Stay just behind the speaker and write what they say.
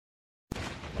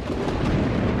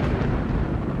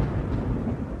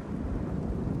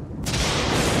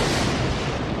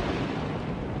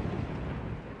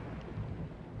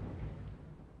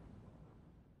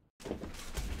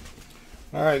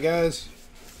Alright guys,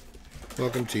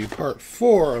 welcome to part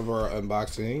 4 of our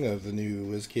unboxing of the new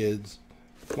Wizkids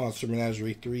Monster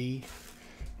Menagerie 3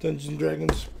 Dungeons &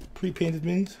 Dragons pre-painted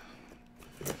minis.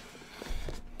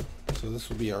 So this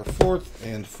will be our 4th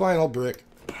and final brick.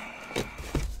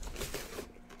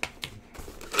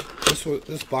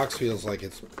 This box feels like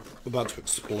it's about to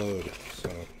explode,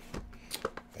 so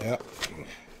yeah.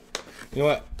 You know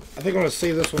what, I think I'm going to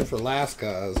save this one for last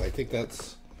because I think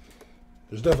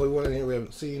there's definitely one in here we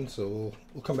haven't seen, so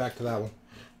we'll come back to that one.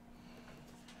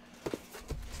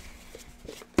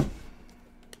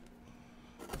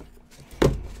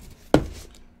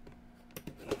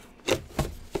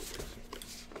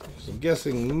 So I'm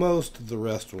guessing most of the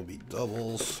rest will be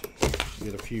doubles.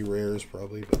 Get a few rares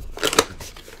probably, but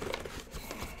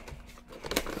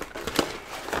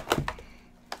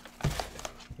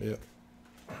yep.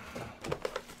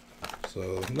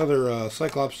 So another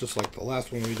Cyclops, just like the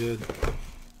last one we did.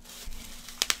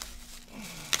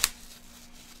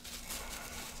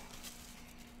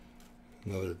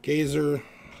 Another Gazer.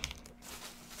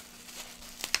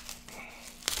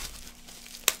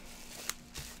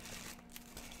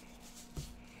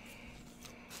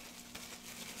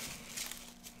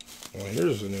 Well,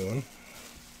 here's a new one.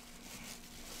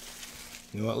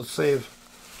 You know what, let's save.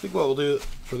 I think what we'll do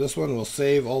for this one, we'll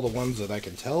save all the ones that I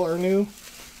can tell are new,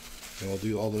 and we'll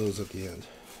do all those at the end.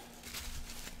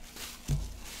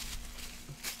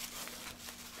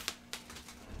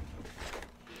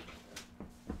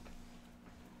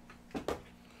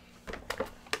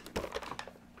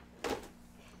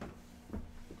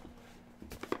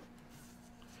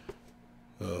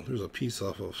 There's a piece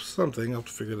off of something. I'll have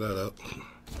to figure that out.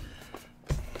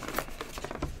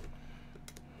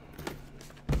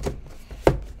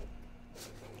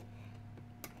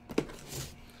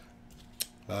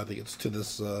 I think it's to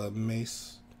this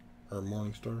mace or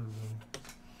Morningstar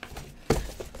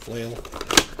flail.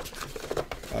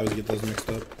 I always get those mixed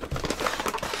up.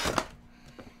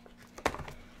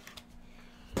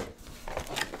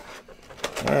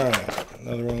 Alright,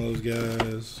 another one of those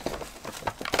guys.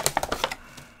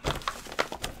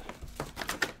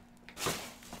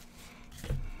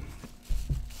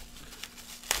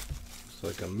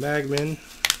 Like a Magman.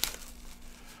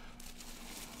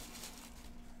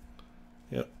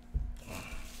 Yep.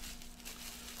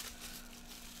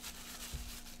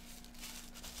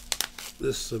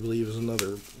 This, I believe, is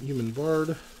another human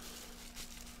bard.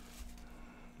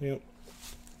 Yep.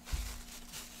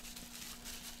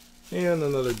 And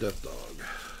another death dog.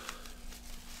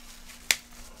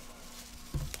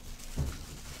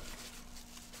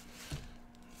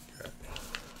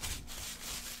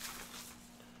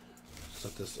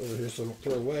 Set this over here so I don't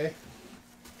throw it away.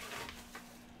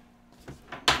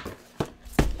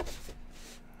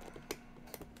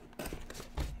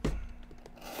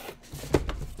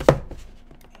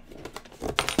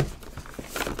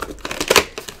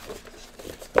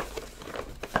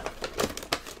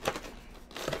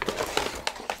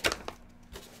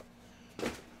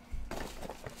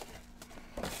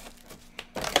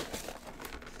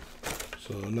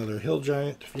 So another hill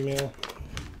giant female.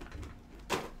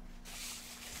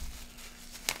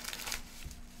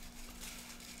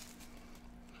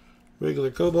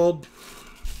 Regular kobold.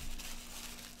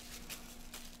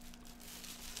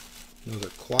 Another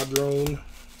quadrone.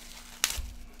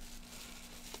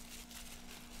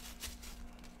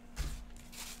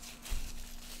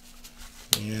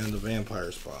 And a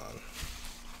vampire spawn.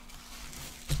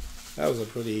 That was a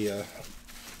pretty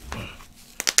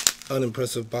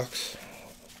unimpressive box.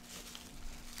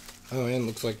 Oh, and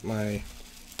looks like my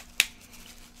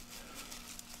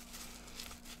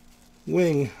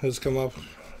wing has come up.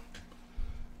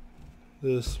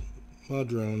 This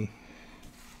Madrone.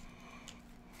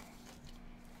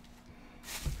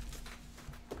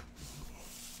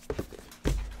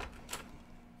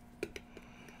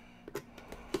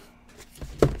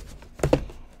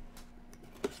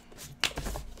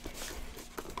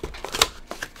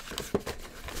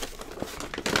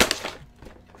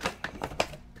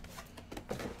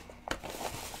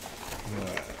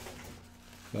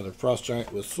 Another frost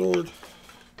giant with sword.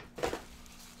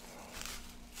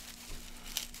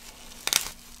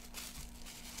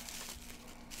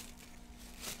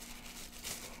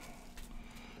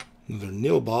 Another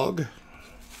Nilbog.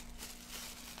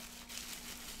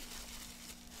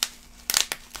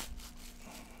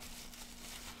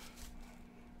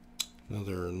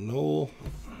 Another Knoll.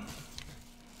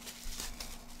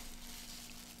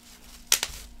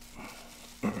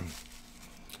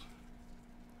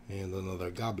 And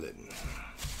another Goblin.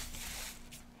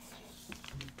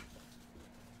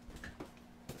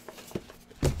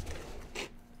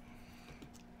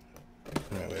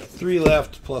 3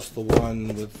 left plus the one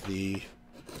with the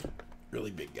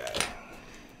really big guy.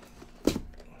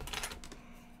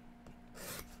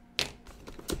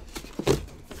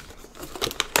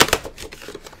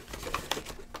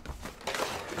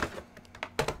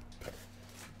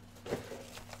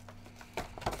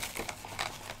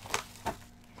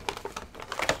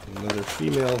 Another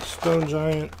female stone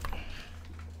giant.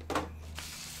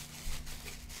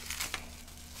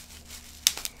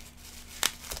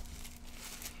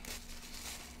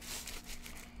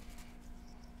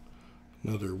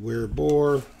 Another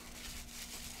wereboar.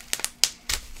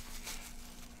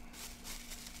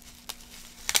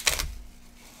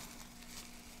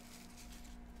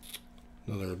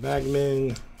 Another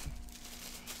bagman.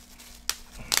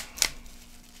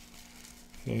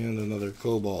 And another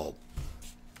kobold.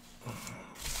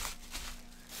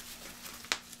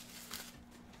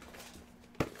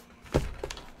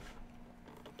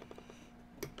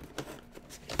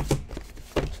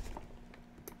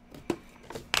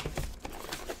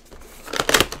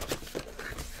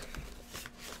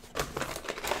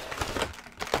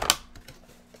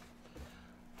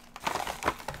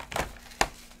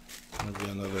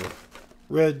 Another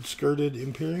red skirted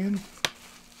Empyrean.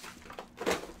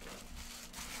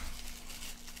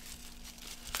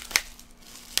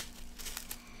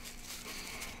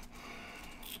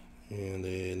 And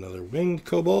another winged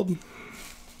kobold.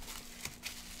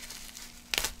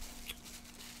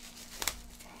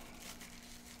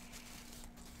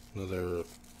 Another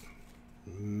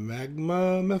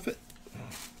magma mephit.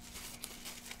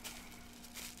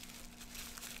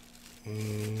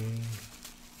 And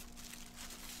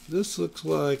this looks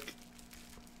like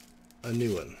a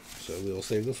new one, so we'll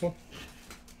save this one.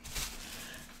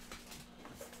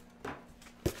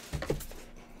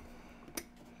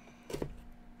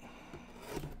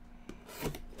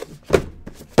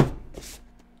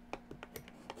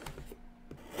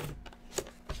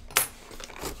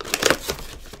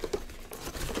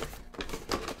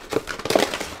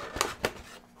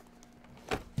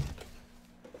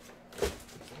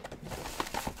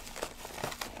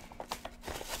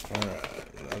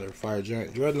 Fire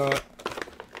Giant Dreadnought.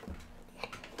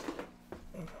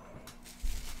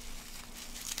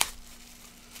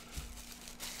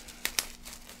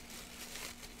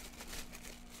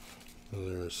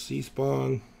 Another Sea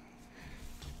Spawn.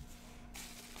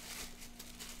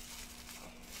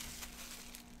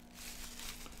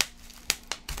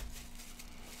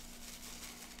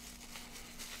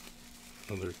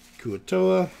 Another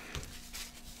Kuatoa.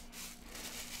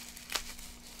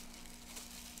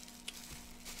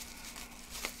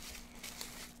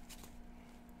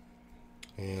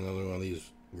 And another one of these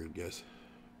weird guys.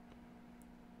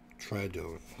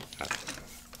 Tridone.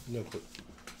 No clue.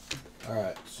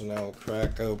 Alright, so now we'll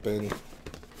crack open.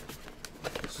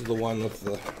 This is the one with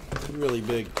the really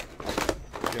big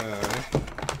guy.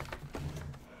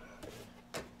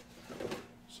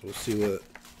 So we'll see what...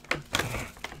 I'm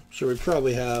sure we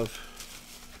probably have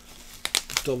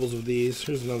doubles of these.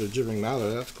 Here's another Gibbering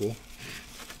Mouser. That's cool.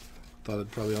 Thought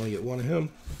I'd probably only get one of him.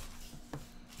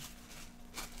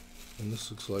 And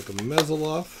this looks like a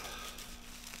Mezzoloth.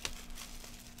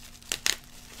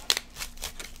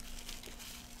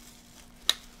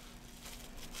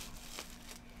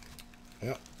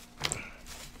 Yep.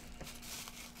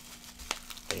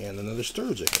 And another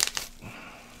Sturgeon.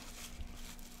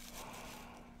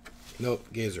 Nope,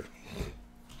 Gazer.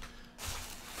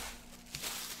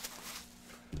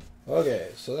 Okay,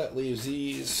 so that leaves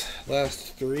these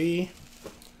last 3.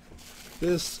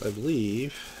 This, I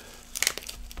believe,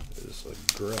 is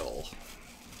a grill.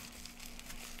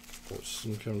 Or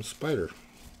some kind of spider.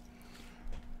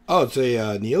 Oh, it's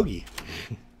a Neogi.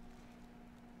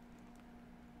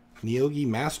 Neogi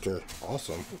Master.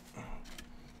 Awesome.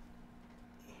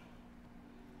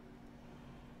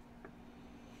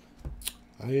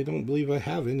 I don't believe I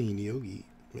have any Neogi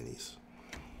minis.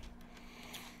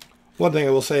 One thing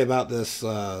I will say about this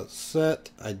set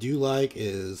I do like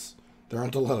is there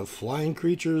aren't a lot of flying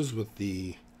creatures with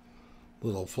the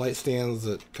little flight stands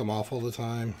that come off all the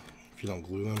time if you don't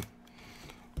glue them.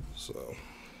 So,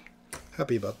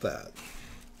 happy about that.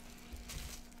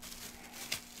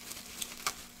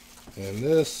 And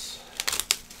this,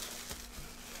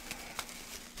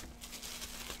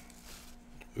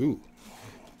 ooh,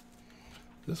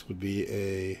 this would be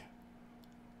a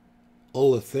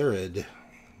Olatherid,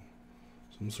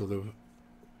 some sort of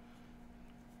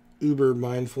uber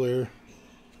mind flare.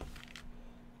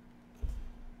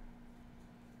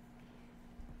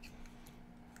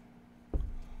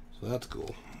 So that's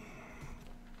cool.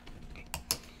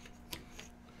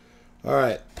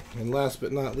 Alright, and last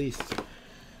but not least,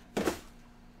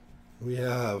 we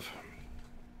have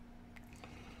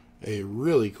a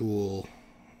really cool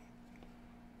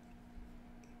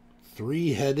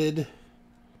 3-headed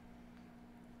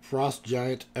frost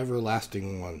giant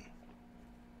everlasting one.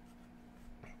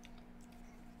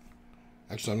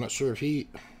 Actually, I'm not sure if he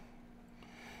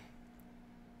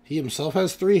himself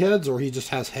has 3 heads, or he just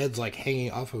has heads like hanging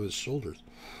off of his shoulders.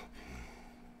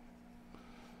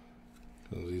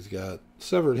 He's got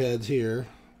severed heads here,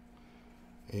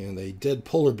 and a dead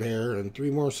polar bear, and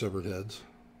 3 more severed heads.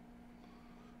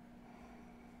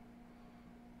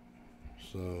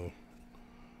 So,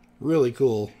 really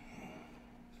cool.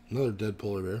 Another dead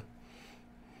polar bear.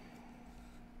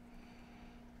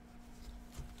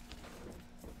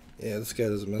 Yeah, this guy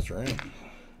doesn't mess around.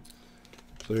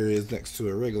 So here he is next to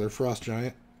a regular frost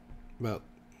giant, about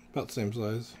the same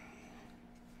size.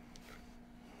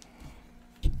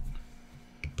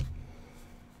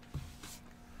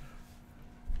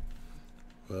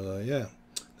 Yeah,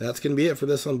 that's going to be it for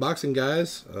this unboxing,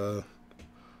 guys.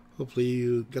 Hopefully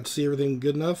you got to see everything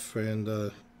good enough, and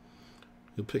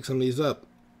you'll pick some of these up.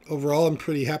 Overall, I'm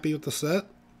pretty happy with the set.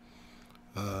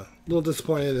 A little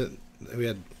disappointed that we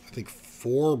had, I think,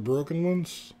 4 broken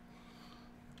ones.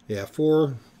 Yeah,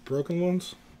 4 broken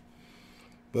ones.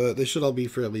 But they should all be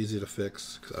fairly easy to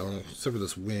fix. 'Cause I don't know, except for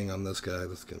this wing on this guy,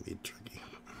 that's going to be tricky.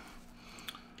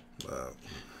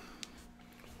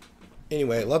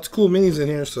 Anyway, lots of cool minis in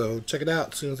here, so check it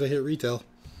out as soon as they hit retail.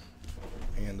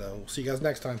 And we'll see you guys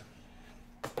next time.